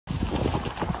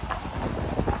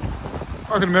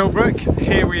Welcome to Millbrook.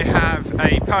 Here we have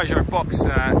a Peugeot Boxer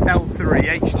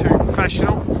L3 H2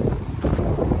 Professional,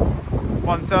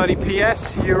 130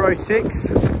 PS, Euro 6,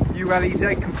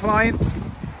 ULEZ compliant.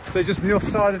 So just on the off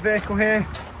side of the vehicle here.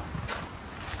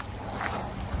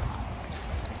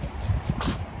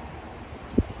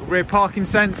 Rear parking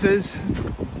sensors,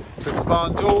 with the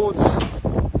barn doors,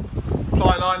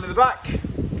 ply line in the back.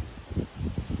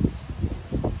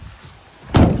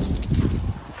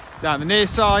 Down the near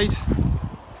side.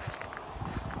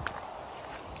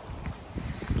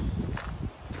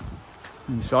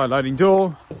 And side loading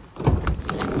door.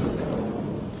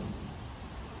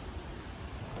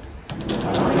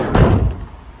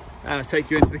 And I'll take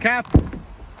you into the cab.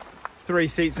 3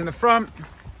 seats in the front.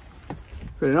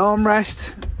 With an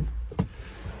armrest.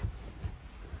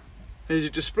 There's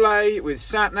your display with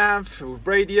sat nav, with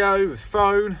radio, with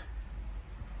phone,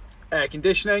 air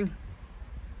conditioning,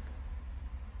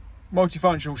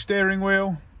 multifunctional steering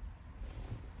wheel.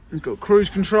 It's got cruise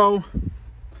control.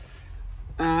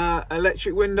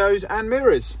 Electric windows and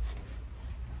mirrors.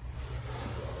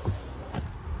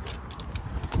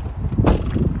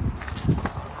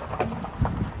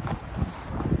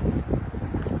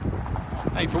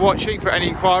 Thanks for watching. For any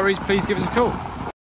inquiries, please give us a call.